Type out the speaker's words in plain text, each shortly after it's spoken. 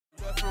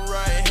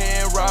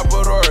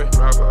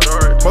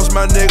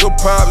my nigga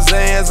Pop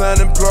Zan's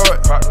unemployed.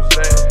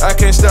 I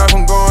can't stop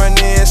from going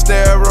in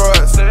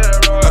steroids.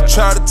 I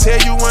tried to tell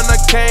you when I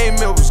came,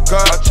 it was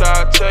God. I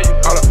tried to tell you.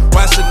 Hold up,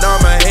 washing all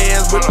my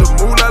hands with the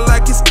moolah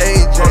like it's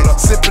AJ.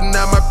 Sipping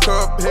out my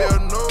cup, hell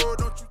no,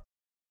 don't you.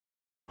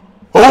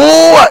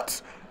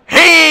 What's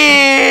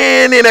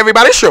happening,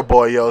 everybody? It's your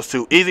boy Yo, it's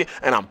Too Easy,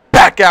 and I'm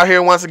back out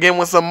here once again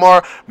with some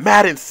more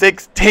Madden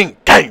 16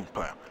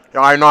 gameplay.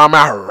 Y'all already know I'm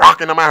out here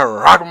rocking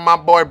with my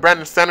boy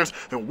Brandon Sanders,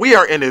 and we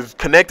are in his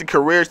connected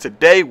careers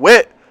today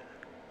with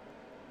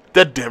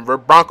the Denver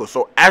Broncos.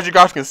 So as you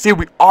guys can see,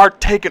 we are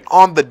taking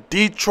on the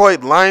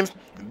Detroit Lions.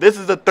 This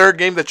is the third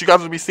game that you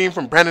guys will be seeing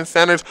from Brandon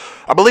Sanders.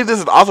 I believe this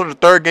is also the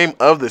third game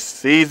of the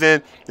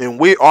season, and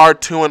we are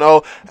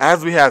 2-0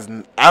 as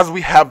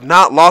we have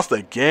not lost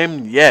a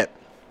game yet.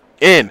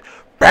 And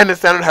Brandon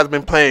Sanders has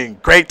been playing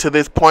great to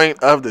this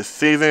point of the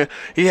season.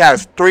 He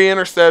has 3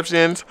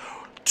 interceptions,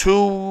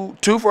 two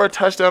for a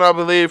touchdown, I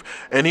believe,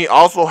 and he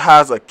also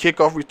has a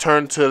kickoff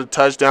return to the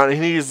touchdown,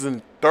 and he's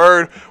in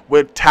third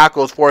with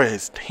tackles for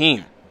his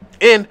team.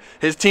 And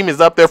his team is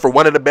up there for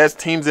one of the best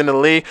teams in the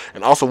league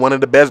and also one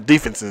of the best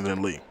defenses in the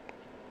league.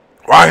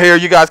 Right here,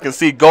 you guys can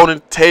see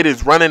Golden Tate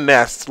is running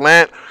that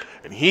slant,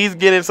 and he's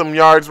getting some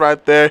yards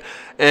right there.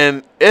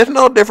 And it's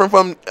no different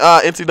from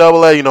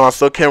NCAA. You know, I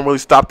still can't really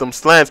stop them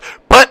slants.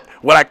 But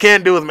what I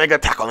can do is make a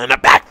tackle in the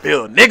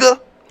backfield, nigga.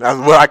 That's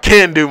what I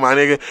can do, my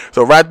nigga.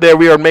 So right there,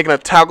 we are making a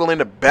tackle in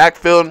the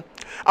backfield.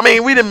 I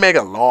mean, we didn't make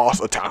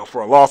a tackle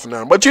for a loss or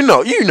nothing, but you know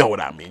what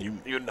I mean.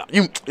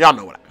 Y'all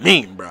know what I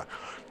mean, bro.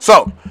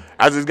 So,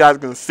 as you guys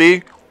can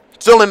see,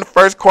 still in the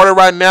first quarter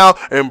right now,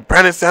 and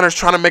Brandon Sanders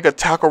trying to make a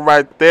tackle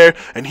right there,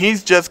 and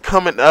he's just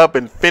coming up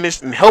and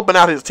finished and helping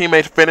out his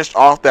teammates finish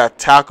off that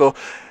tackle,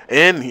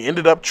 and he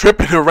ended up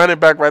tripping the running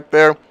back right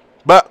there,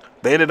 but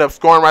they ended up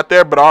scoring right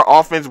there. But our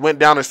offense went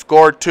down and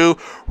scored too.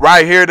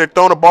 Right here, they're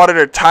throwing the ball to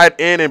their tight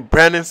end, and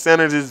Brandon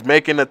Sanders is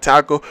making a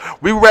tackle.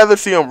 We'd rather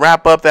see him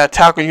wrap up that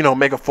tackle, you know,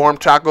 make a form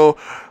tackle,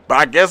 but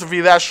I guess if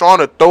he's that strong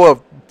to throw a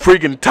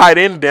freaking tight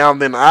end down,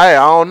 then I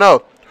don't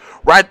know.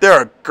 Right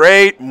there, a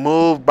great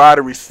move by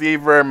the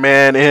receiver,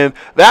 man. And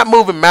that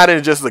move in Madden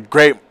is just a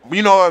great,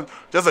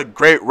 just a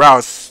great route.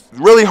 It's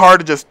really hard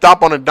to just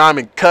stop on a dime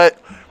and cut,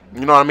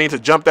 you know what I mean, to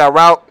jump that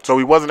route. So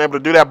he wasn't able to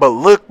do that. But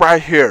look right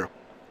here.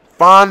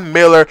 Von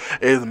Miller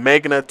is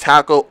making a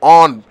tackle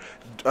on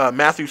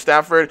Matthew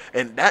Stafford,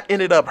 and that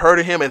ended up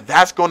hurting him, and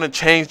that's going to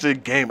change the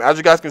game. As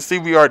you guys can see,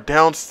 we are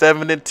down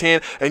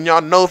 7-10, and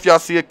y'all know if y'all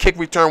see a kick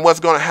return,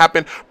 what's going to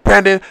happen.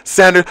 Brandon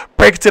Sanders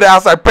breaks to the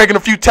outside, breaking a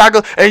few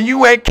tackles, and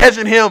you ain't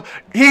catching him.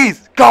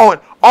 He's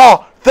going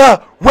all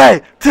the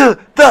way to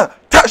the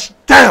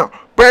touchdown.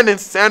 Brandon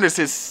Sanders,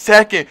 his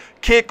second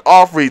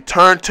kickoff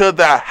return to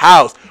the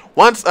house.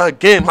 Once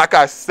again, like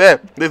I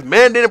said, this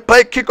man didn't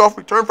play kickoff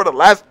return for the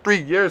last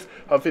 3 years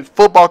of his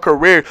football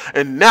career,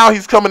 and now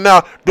he's coming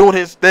out doing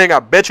his thing. I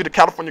bet you the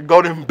California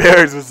Golden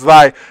Bears is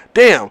like,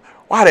 damn,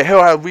 why the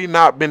hell have we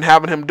not been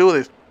having him do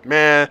this?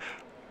 Man,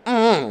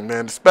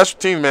 man, the special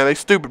teams, man, they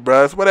stupid,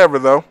 bro. It's whatever,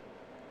 though.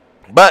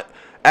 But,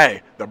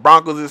 hey, the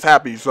Broncos is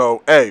happy,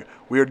 so, hey,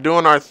 we are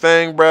doing our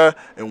thing, bro,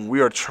 and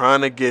we are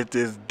trying to get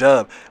this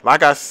dub.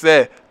 Like I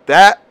said,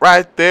 that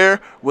right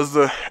there was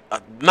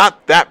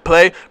not that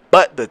play,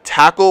 but the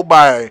tackle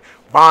by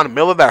Von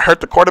Miller that hurt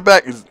the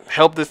quarterback has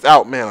helped us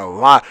out, man, a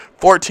lot.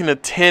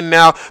 14-10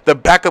 now. The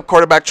backup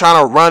quarterback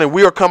trying to run, and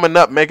we are coming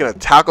up making a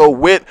tackle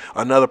with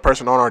another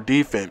person on our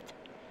defense.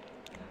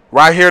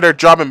 Right here, they're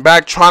dropping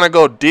back, trying to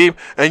go deep,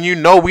 and you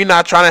know we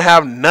not trying to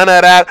have none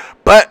of that,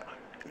 but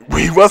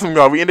we wasn't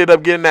going. We ended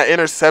up getting that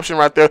interception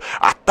right there.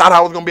 I thought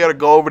I was going to be able to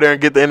go over there and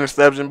get the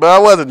interception, but I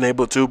wasn't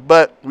able to.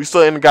 But we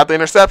still got the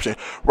interception.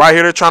 Right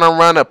here, they're trying to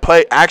run a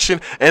play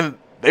action, and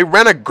they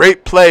ran a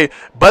great play,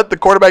 but the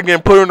quarterback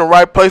didn't put it in the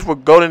right place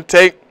with Golden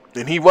Tate,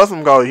 and he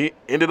wasn't going. He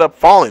ended up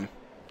falling.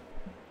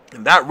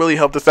 And that really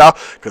helped us out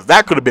because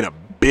that could have been a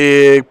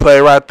big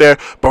play right there.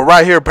 But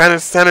right here, Brandon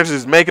Sanders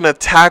is making a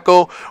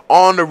tackle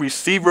on the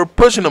receiver,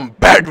 pushing him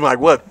back like,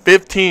 what,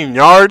 15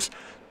 yards?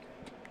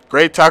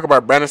 Great tackle by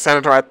Brandon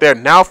Sanders right there.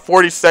 Now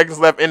 40 seconds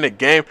left in the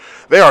game.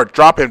 They are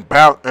dropping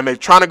back, and they're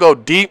trying to go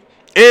deep.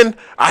 And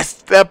I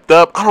stepped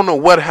up. I don't know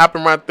what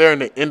happened right there,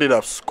 and they ended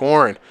up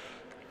scoring.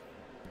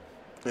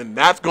 And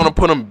that's going to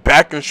put them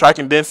back in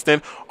striking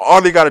distance.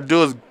 All they got to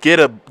do is get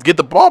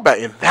the ball back.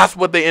 And that's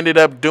what they ended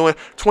up doing.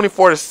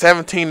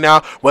 24-17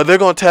 now. But they're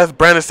going to test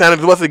Brandon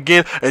Sanders once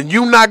again. And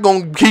you're not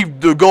going to keep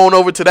going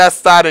over to that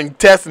side and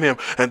testing him.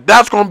 And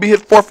that's going to be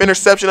his 4th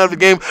interception of the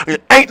game.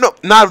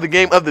 Not of the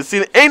game, of the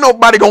season. Ain't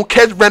nobody going to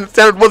catch Brandon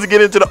Sanders once he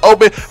get into the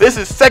open. This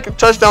is 2nd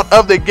touchdown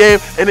of the game.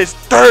 And his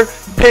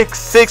 3rd pick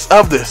 6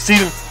 of the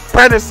season.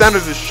 Brandon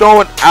Sanders is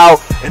showing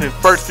out in his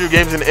first 2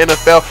 games in the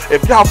NFL.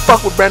 If y'all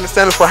fuck with Brandon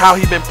Sanders for how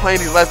he been playing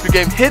these last 2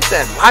 games, hit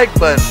that like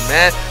button,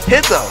 man.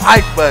 Hit the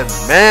like button,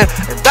 man.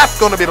 And that's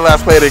going to be the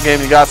last play of the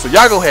game, you guys. So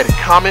y'all go ahead and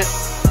comment,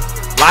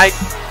 like,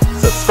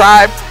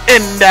 subscribe,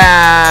 and